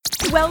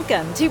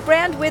Welcome to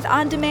Brandwidth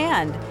On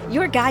Demand,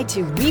 your guide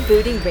to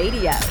rebooting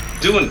radio.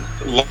 Doing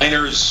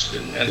liners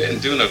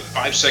and doing a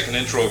 5-second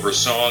intro over a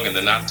song and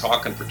then not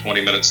talking for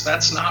 20 minutes,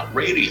 that's not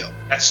radio.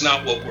 That's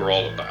not what we're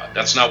all about.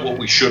 That's not what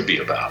we should be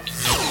about.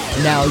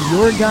 Now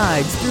your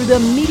guides through the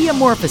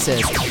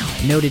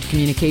Mediamorphosis, noted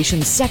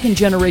communications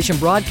second-generation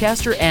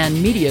broadcaster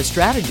and media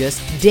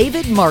strategist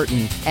David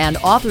Martin, and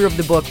author of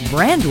the book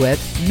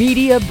Brandwidth,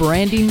 media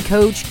branding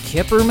coach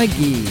Kipper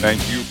McGee.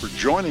 Thank you for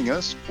joining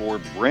us for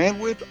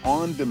Brandwidth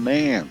On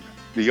Demand,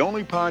 the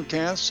only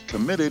podcast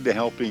committed to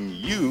helping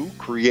you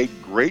create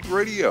great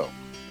radio.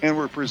 And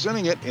we're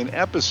presenting it in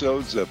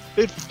episodes of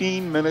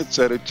 15 minutes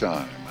at a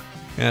time.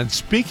 And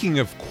speaking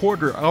of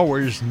quarter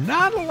hours,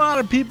 not a lot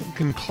of people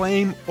can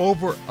claim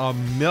over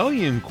 1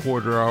 million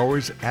quarter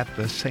hours at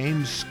the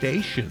same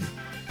station.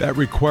 That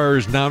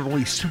requires not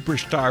only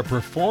superstar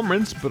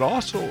performance, but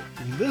also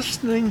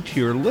listening to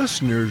your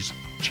listeners,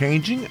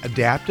 changing,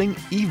 adapting,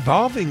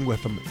 evolving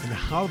with them, and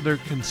how they're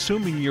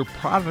consuming your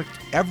product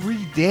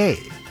every day.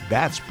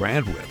 That's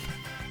Brandwidth.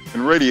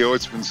 In radio,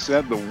 it's been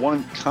said the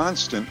one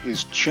constant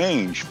is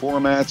change.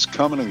 Formats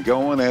coming and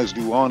going, as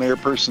do on-air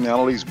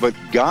personalities, but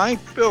Guy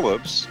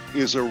Phillips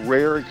is a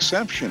rare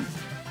exception.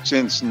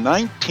 Since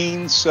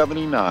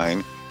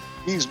 1979,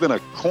 he's been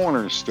a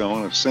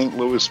cornerstone of St.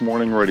 Louis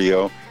morning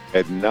radio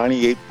at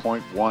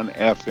 98.1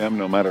 FM,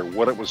 no matter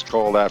what it was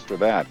called after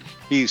that.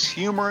 He's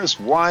humorous,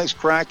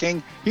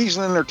 wisecracking. He's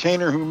an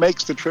entertainer who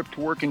makes the trip to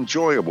work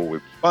enjoyable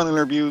with fun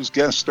interviews,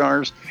 guest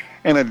stars,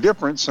 and a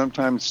different,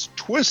 sometimes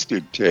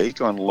twisted take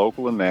on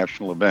local and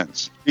national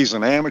events. He's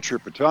an amateur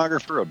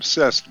photographer,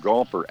 obsessed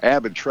golfer,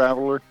 avid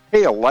traveler,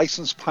 a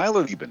licensed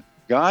pilot even.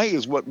 Guy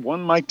is what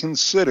one might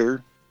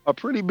consider a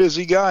pretty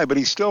busy guy, but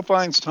he still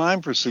finds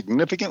time for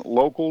significant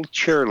local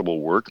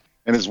charitable work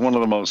and is one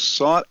of the most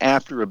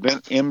sought-after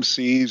event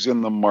MCs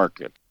in the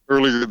market.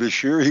 Earlier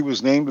this year, he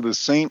was named to the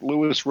St.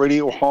 Louis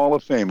Radio Hall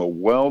of Fame, a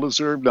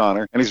well-deserved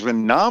honor, and he's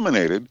been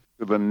nominated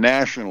to the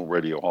National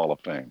Radio Hall of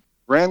Fame.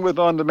 Brandwidth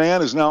On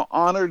Demand is now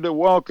honored to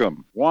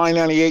welcome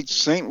Y98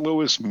 St.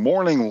 Louis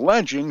morning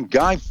legend,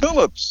 Guy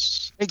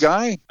Phillips. Hey,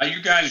 Guy. How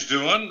you guys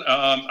doing?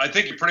 I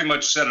think you pretty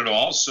much said it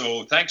all,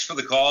 so thanks for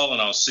the call,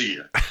 and I'll see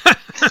you.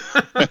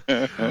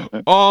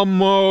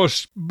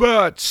 Almost,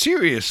 but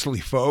seriously,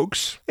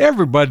 folks,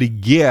 everybody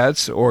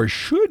gets or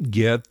should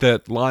get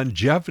that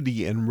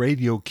longevity in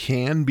radio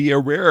can be a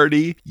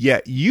rarity,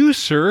 yet you,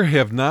 sir,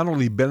 have not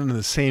only been in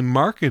the same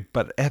market,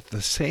 but at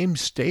the same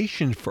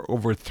station for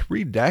over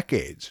 3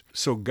 decades.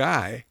 So,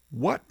 Guy,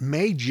 what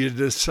made you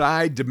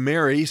decide to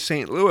marry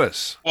St.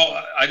 Louis?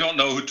 Well, I don't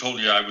know who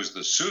told you I was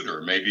the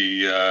suitor.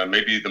 Maybe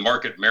the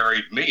market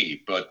married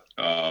me, but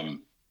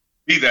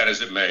be that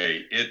as it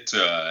may,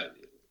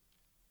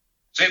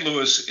 St.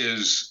 Louis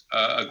is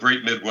a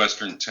great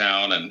Midwestern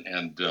town,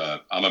 and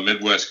I'm a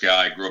Midwest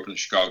guy. I grew up in the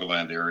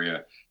Chicagoland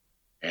area,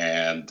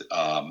 and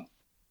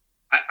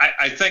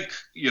I think,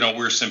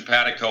 we're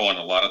simpatico on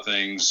a lot of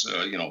things,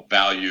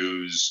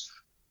 values,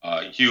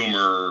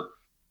 humor.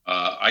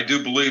 I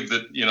do believe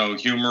that,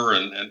 humor,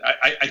 and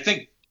I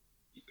think,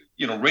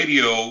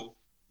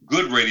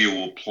 good radio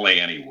will play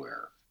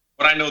anywhere.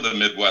 But I know the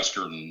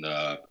Midwestern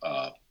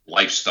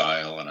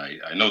lifestyle, and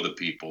I know the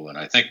people, and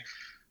I think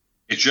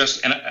it's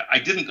just, and I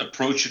didn't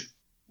approach it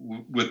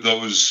with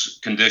those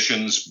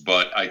conditions,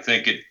 but I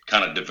think it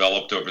kind of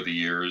developed over the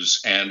years.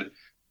 And,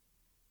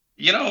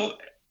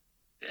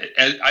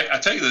 I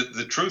tell you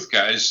the truth,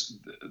 guys,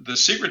 the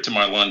secret to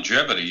my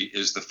longevity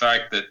is the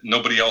fact that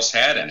nobody else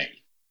had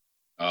any.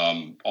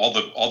 All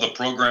the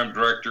program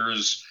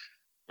directors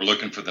were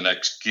looking for the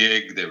next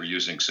gig. They were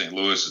using St.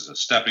 Louis as a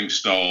stepping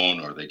stone,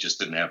 or they just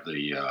didn't have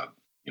the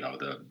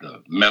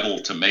metal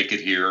to make it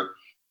here.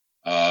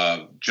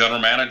 General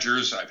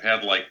managers, I've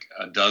had like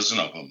a dozen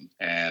of them,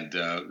 and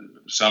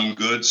some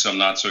good, some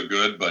not so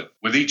good. But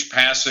with each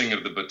passing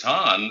of the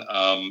baton,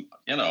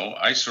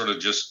 I sort of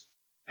just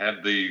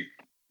had the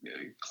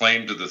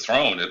claim to the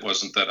throne. It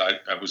wasn't that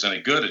I was any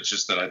good. It's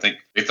just that I think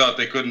they thought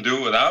they couldn't do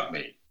it without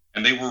me,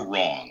 and they were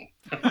wrong.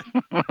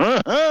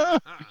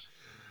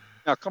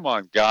 Now, come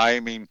on, Guy. I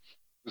mean,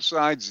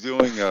 besides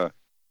doing a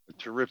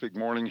terrific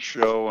morning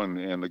show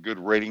and the good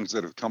ratings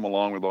that have come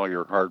along with all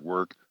your hard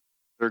work,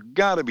 there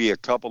got to be a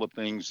couple of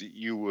things that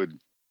you would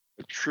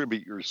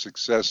attribute your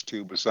success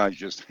to besides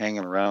just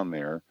hanging around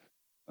there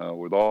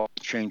with all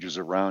the changes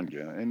around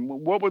you. And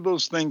what would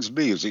those things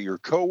be? Is it your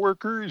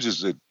coworkers?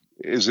 Is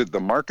it the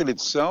market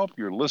itself,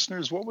 your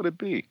listeners? What would it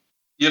be?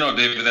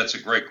 David, that's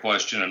a great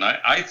question. And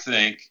I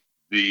think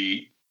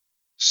the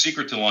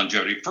secret to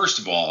longevity, first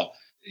of all,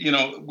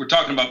 we're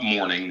talking about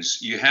mornings.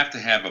 You have to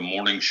have a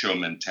morning show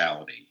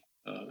mentality.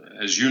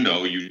 As you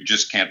know, you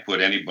just can't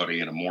put anybody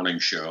in a morning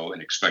show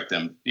and expect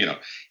them,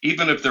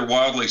 even if they're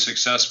wildly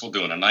successful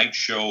doing a night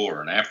show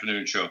or an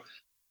afternoon show,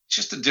 it's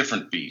just a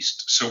different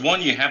beast. So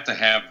one, you have to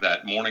have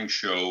that morning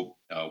show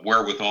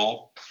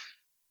wherewithal.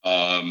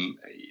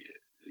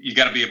 You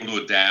got to be able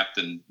to adapt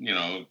and,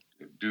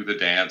 do the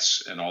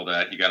dance and all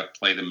that. You got to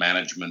play the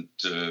management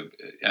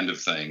end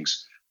of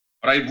things.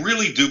 But I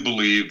really do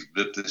believe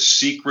that the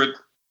secret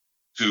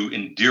to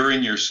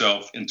endearing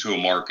yourself into a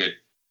market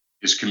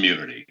is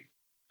community.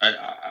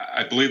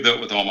 I believe that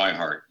with all my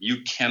heart.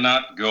 You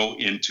cannot go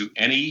into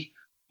any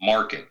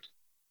market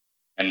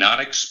and not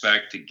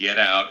expect to get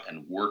out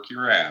and work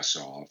your ass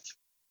off.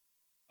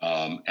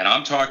 And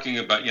I'm talking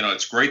about,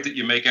 it's great that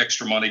you make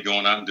extra money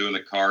going out and doing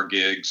the car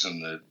gigs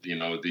and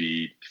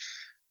the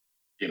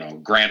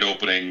grand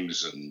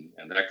openings and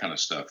that kind of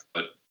stuff.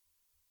 But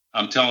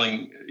I'm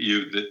telling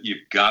you that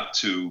you've got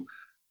to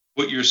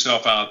put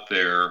yourself out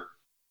there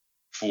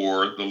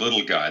for the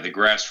little guy, the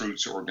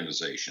grassroots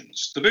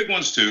organizations, the big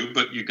ones too,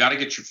 but you got to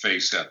get your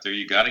face out there.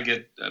 You got to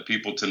get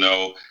people to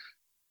know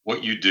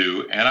what you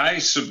do. And I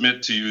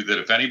submit to you that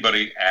if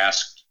anybody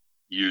asked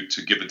you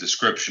to give a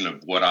description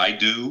of what I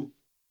do,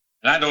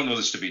 and I don't know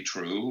this to be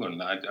true,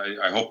 and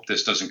I hope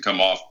this doesn't come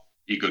off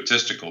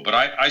egotistical, but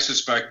I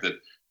suspect that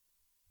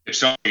if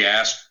somebody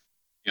asked,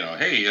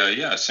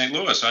 hey, St.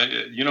 Louis,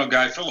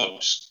 Guy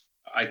Phillips,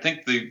 I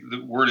think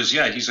the word is,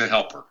 he's a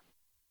helper.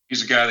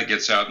 He's a guy that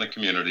gets out in the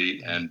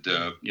community. And,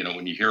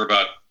 when you hear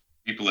about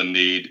people in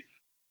need,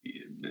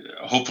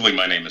 hopefully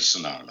my name is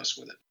synonymous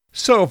with it.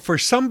 So for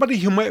somebody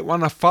who might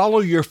want to follow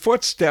your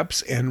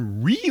footsteps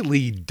and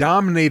really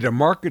dominate a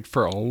market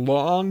for a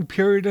long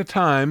period of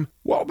time,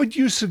 what would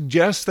you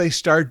suggest they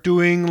start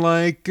doing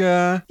like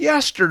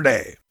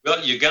yesterday?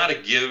 Well, you got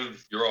to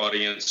give your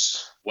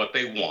audience what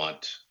they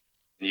want,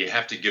 and you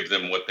have to give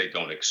them what they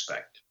don't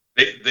expect.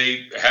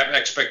 They have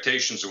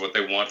expectations of what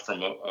they want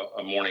from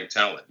a morning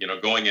talent.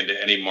 Going into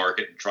any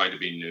market and trying to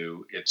be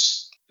new,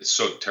 it's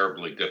so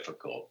terribly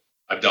difficult.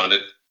 I've done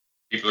it.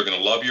 People are going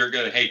to love you or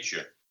going to hate you.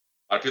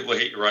 A lot of people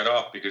hate you right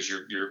off because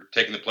you're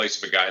taking the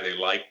place of a guy they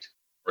liked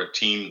or a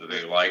team that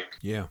they like.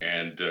 Yeah.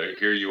 And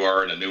here you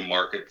are in a new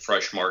market,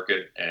 fresh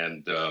market,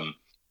 and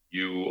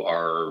you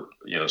are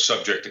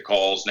subject to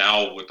calls.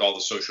 Now with all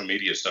the social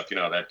media stuff, you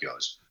know how that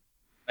goes.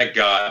 Thank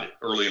God,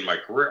 early in my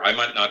career, I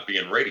might not be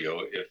in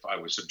radio if I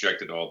was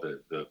subjected to all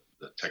the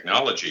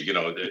technology,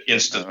 the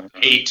instant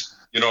hate,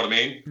 you know what I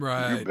mean?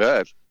 Right. You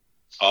bet.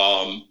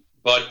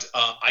 But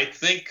I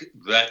think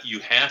that you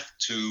have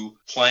to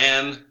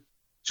plan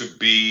to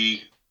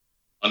be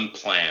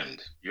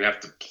unplanned. You have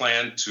to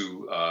plan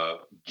to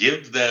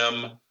give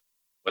them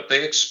what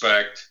they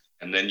expect,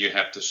 and then you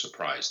have to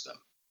surprise them.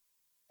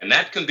 And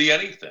that can be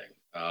anything.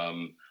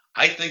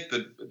 I think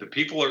that the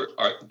people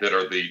that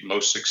are the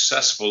most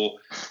successful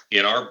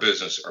in our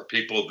business are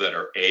people that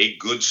are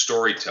good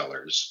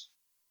storytellers.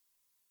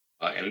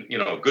 And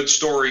a good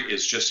story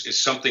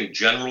is something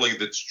generally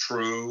that's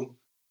true,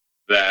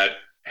 that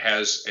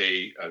has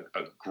a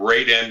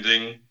great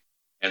ending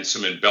and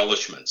some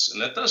embellishments.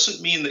 And that doesn't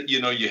mean that,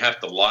 you have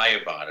to lie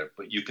about it,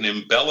 but you can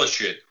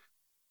embellish it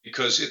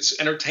because it's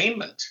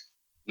entertainment.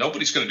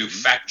 Nobody's going to do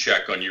fact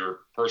check on your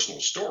personal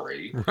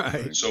story.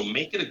 Right. So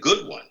make it a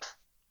good one.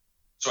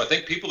 So I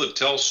think people that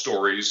tell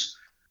stories,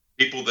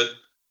 people that,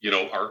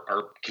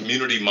 are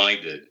community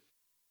minded,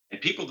 and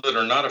people that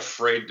are not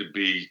afraid to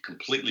be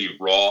completely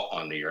raw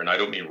on the air. And I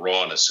don't mean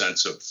raw in a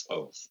sense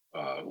of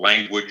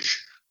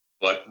language,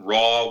 but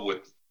raw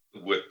with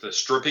the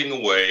stripping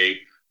away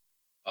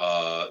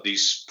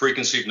these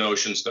preconceived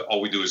notions that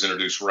all we do is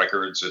introduce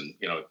records and,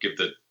 give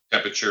the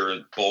temperature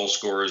and ball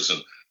scores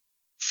and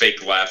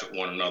fake laugh at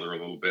one another a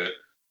little bit.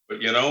 But,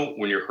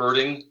 when you're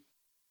hurting,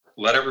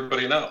 let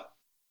everybody know.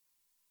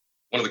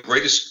 One of the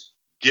greatest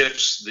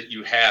gifts that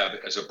you have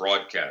as a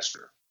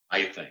broadcaster,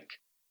 I think,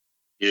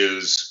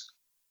 is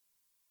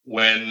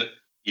when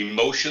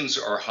emotions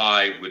are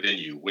high within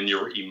you, when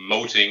you're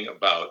emoting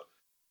about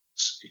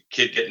a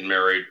kid getting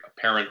married, a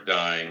parent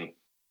dying,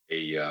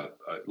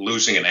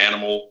 losing an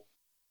animal,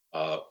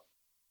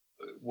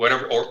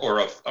 whatever, or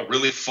a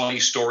really funny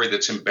story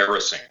that's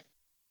embarrassing.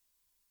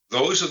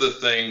 Those are the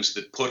things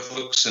that put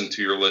hooks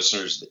into your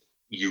listeners that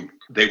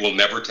they will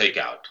never take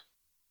out.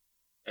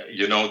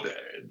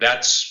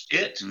 That's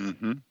it.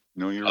 Mm-hmm.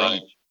 No, you're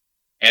right.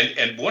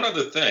 And one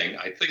other thing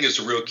I think is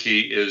a real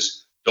key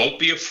is don't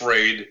be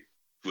afraid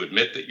to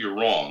admit that you're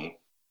wrong,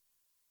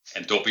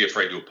 and don't be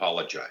afraid to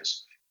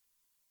apologize.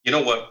 You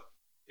know what?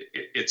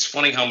 It's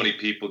funny how many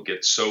people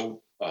get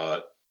so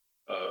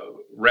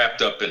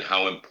wrapped up in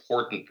how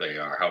important they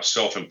are, how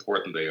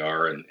self-important they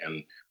are,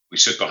 and we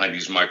sit behind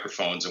these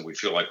microphones and we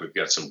feel like we've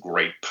got some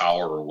great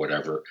power or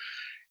whatever.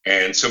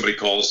 And somebody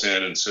calls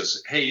in and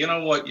says, hey, you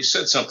know what? You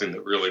said something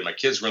that really, my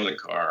kids were in the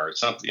car or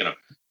something,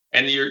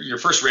 and your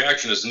first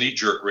reaction is a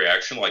knee-jerk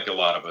reaction, like a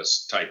lot of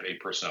us type A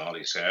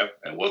personalities have.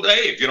 And well,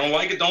 hey, if you don't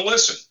like it, don't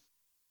listen.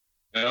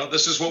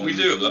 This is what we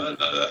do.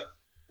 Where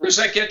does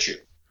that get you?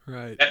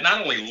 Right. That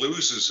not only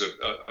loses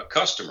a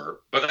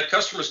customer, but that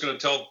customer is going to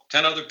tell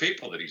 10 other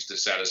people that he's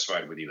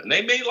dissatisfied with you. And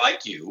they may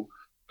like you,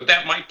 but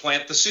that might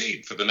plant the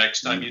seed for the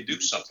next time you do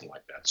something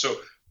like that. So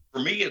for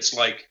me, it's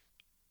like,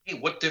 hey,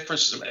 what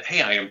difference does it make?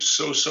 Hey, I am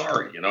so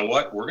sorry. You know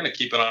what? We're going to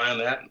keep an eye on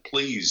that. And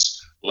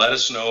please let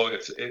us know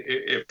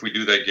if we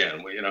do that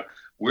again.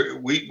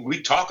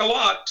 We talk a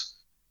lot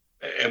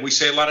and we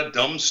say a lot of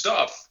dumb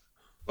stuff,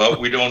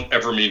 but we don't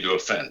ever mean to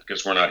offend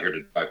because we're not here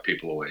to drive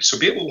people away. So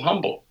be a little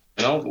humble.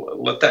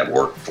 Let that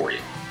work for you.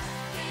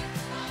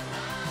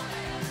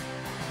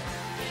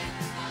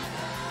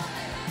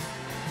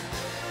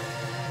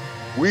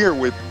 We are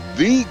with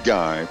the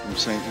guy from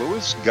St.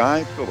 Louis,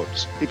 Guy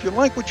Phillips. If you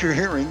like what you're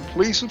hearing,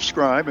 please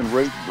subscribe and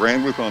rate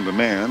Brandwidth On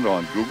Demand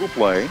on Google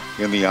Play,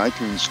 in the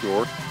iTunes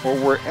Store, or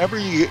wherever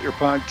you get your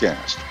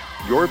podcast.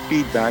 Your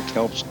feedback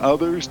helps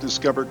others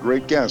discover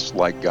great guests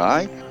like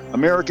Guy,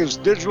 America's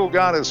digital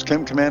goddess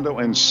Kim Commando,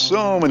 and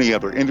so many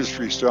other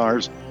industry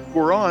stars who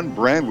are on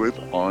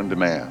Brandwidth On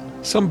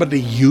Demand. Somebody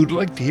you'd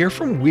like to hear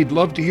from? We'd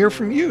love to hear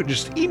from you.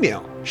 Just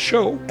email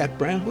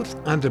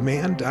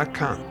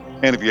show@brandwidthondemand.com.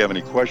 And if you have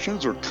any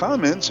questions or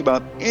comments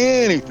about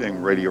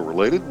anything radio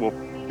related, well,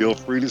 feel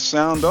free to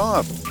sound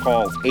off.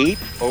 Call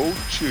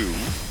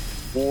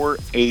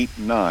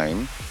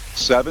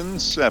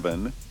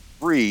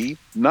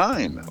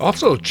 802-489-7739.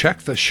 Also,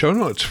 check the show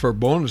notes for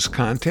bonus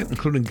content,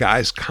 including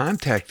Guy's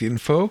contact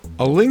info,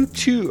 a link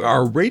to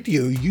our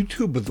radio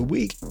YouTube of the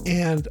week,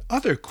 and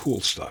other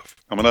cool stuff.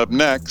 Coming up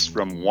next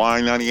from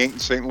Y98 in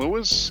St.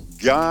 Louis,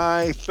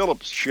 Guy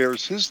Phillips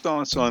shares his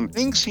thoughts on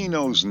things he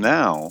knows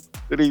now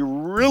that he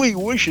really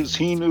wishes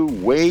he knew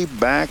way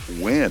back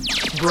when.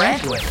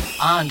 Brandwidth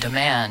On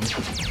Demand.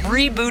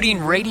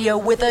 Rebooting radio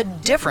with a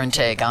different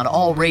take on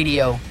all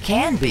radio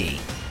can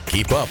be.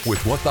 Keep up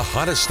with what the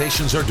hottest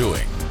stations are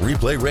doing.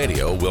 Replay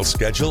Radio will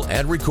schedule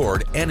and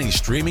record any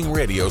streaming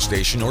radio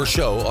station or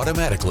show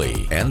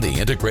automatically. And the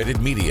Integrated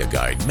Media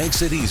Guide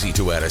makes it easy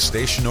to add a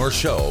station or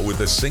show with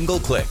a single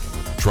click.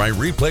 Try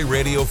Replay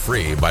Radio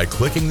free by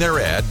clicking their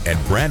ad at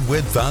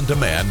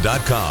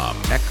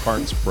BrandwidthOnDemand.com.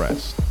 Eckhartz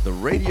Press, the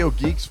radio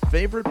geek's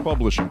favorite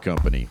publishing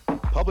company.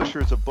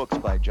 Publishers of books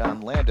by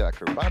John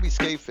Landecker, Bobby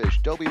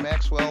Skafish, Dobie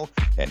Maxwell,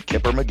 and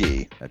Kipper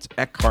McGee. That's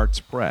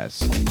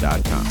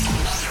EckhartzPress.com.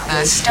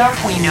 The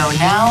stuff we know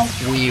now,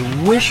 we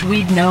wish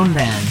we'd known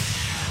then.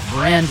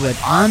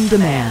 Brandwidth On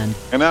Demand.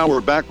 And now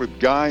we're back with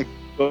Guy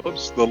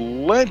Phillips, the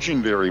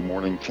legendary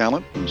morning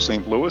talent from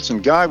St. Louis.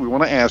 And Guy, we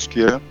want to ask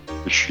you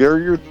to share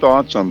your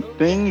thoughts on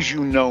things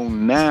you know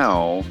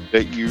now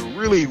that you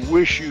really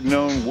wish you'd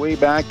known way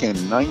back in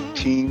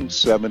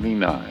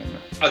 1979.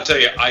 I'll tell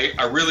you,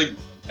 I really,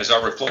 as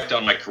I reflect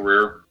on my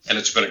career, and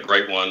it's been a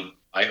great one,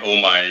 I owe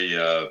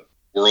my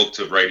world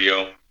to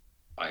radio.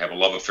 I have a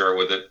love affair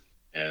with it,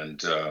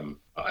 and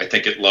I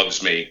think it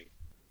loves me.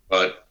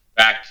 But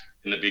back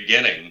in the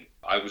beginning,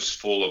 I was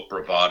full of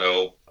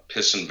bravado,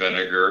 piss and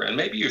vinegar, and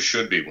maybe you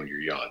should be when you're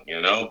young, you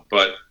know?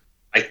 But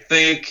I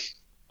think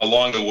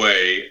along the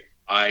way,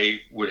 I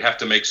would have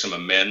to make some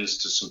amends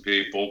to some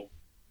people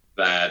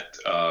that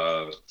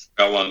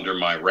fell under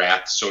my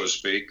wrath, so to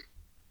speak.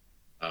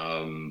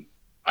 I'm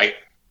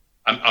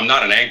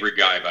not an angry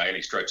guy by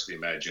any stretch of the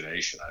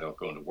imagination. I don't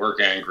go into work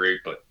angry,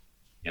 but,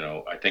 you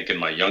know, I think in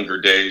my younger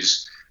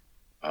days,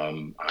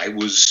 I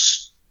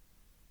was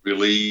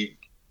really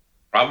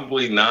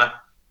probably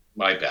not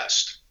my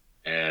best.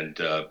 And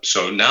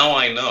so now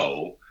I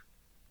know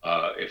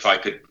if I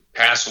could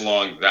pass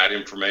along that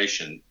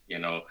information, you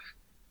know,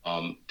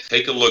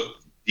 take a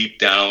look deep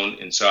down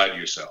inside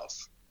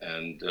yourself,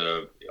 and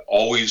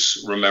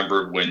always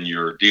remember when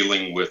you're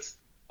dealing with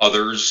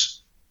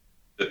others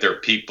that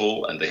they're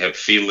people and they have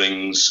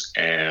feelings,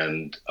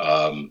 and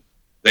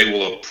they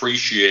will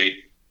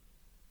appreciate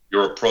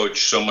your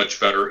approach so much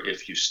better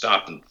if you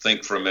stop and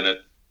think for a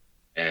minute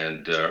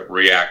and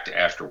react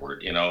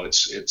afterward. You know,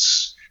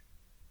 it's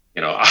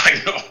you know,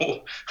 I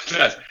know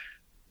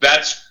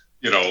that's,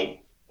 you know,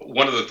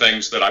 one of the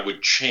things that I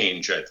would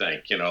change, I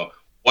think. You know,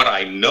 what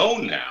I know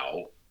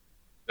now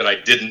that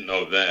I didn't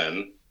know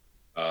then,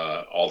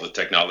 all the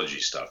technology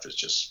stuff is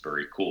just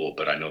very cool,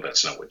 but I know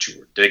that's not what you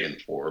were digging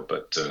for.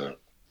 But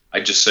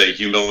I just say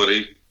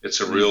humility. It's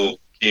a real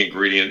key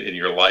ingredient in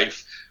your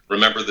life.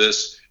 Remember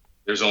this,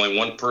 there's only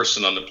one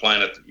person on the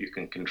planet that you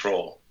can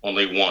control,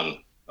 only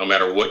one, no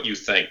matter what you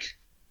think,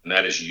 and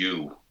that is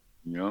you.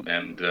 Yep.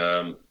 And,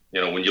 you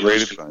know, when you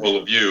lose control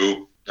of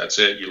you, that's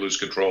it, you lose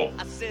control.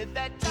 I said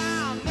that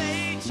time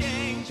may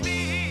change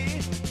me,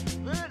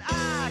 but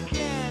I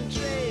can't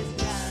trace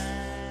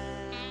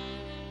time.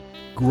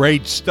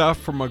 Great stuff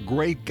from a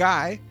great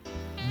guy,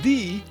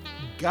 the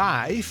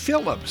Guy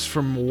Phillips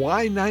from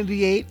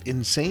Y98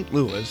 in St.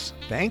 Louis.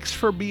 Thanks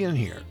for being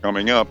here.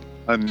 Coming up,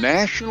 a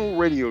national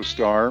radio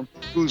star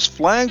whose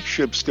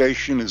flagship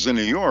station is in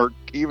New York,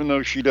 even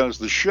though she does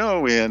the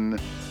show in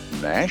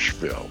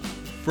Nashville.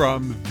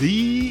 From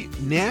the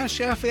Nash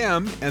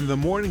FM and the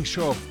morning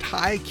show of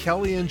Ty,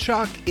 Kelly, and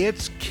Chuck,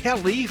 it's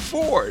Kelly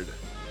Ford.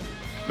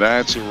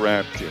 That's a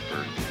wrap,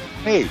 Kipper.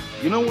 Hey,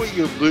 you know what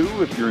you'll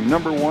do if you're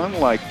number one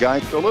like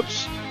Guy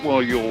Phillips?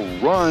 Well, you'll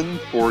run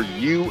for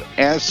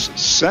U.S.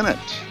 Senate.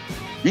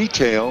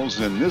 Details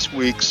in this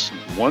week's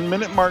 1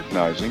 Minute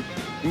Martinizing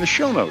in the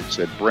show notes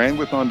at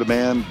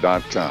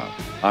BrandwidthOnDemand.com.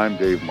 I'm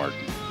Dave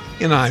Martin.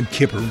 And I'm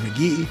Kipper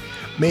McGee.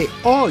 May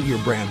all your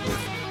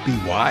Brandwidth be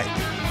wide.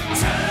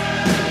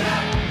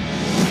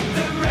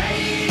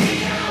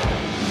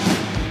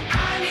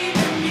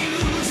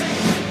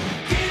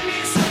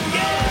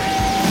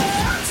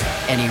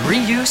 Any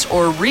reuse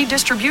or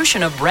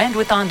redistribution of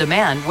Brandwidth On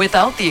Demand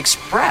without the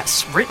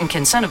express written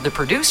consent of the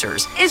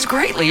producers is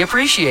greatly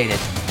appreciated.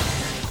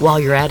 While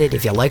you're at it,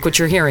 if you like what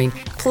you're hearing,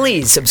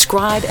 Please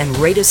subscribe and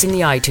rate us in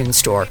the iTunes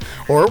Store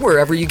or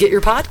wherever you get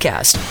your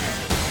podcast.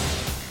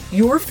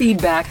 Your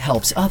feedback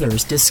helps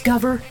others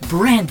discover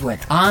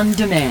Brandwidth On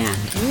Demand.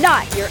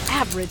 Not your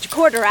average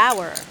quarter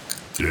hour.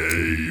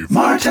 Dave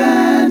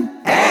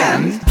Martin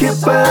and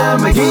Kipper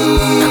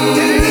McGee.